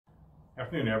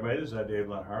Afternoon, everybody. This is Dave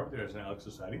Lonhart with the AES and HRO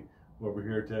Society. We're over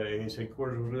here at AES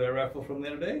headquarters. We'll do that raffle from the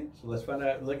other day. So let's find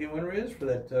out who the lucky winner is for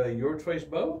that Your Choice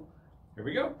bow. Here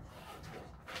we go.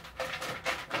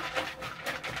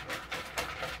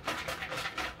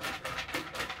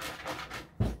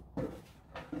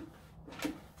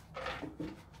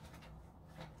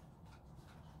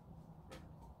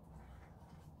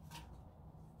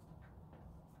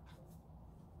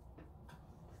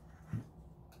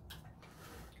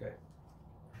 Okay.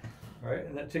 All right,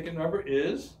 and that ticket number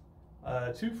is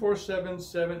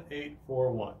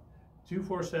 2477841.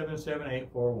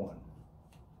 2477841.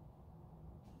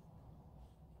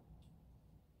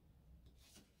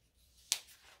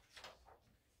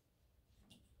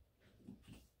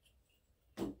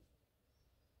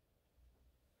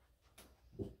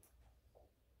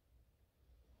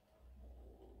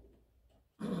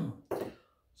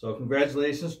 So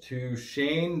congratulations to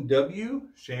Shane W.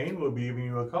 Shane will be giving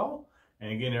you a call.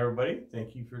 And again, everybody,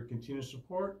 thank you for your continued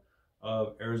support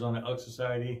of Arizona Elk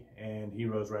Society and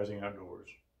Heroes Rising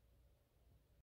Outdoors.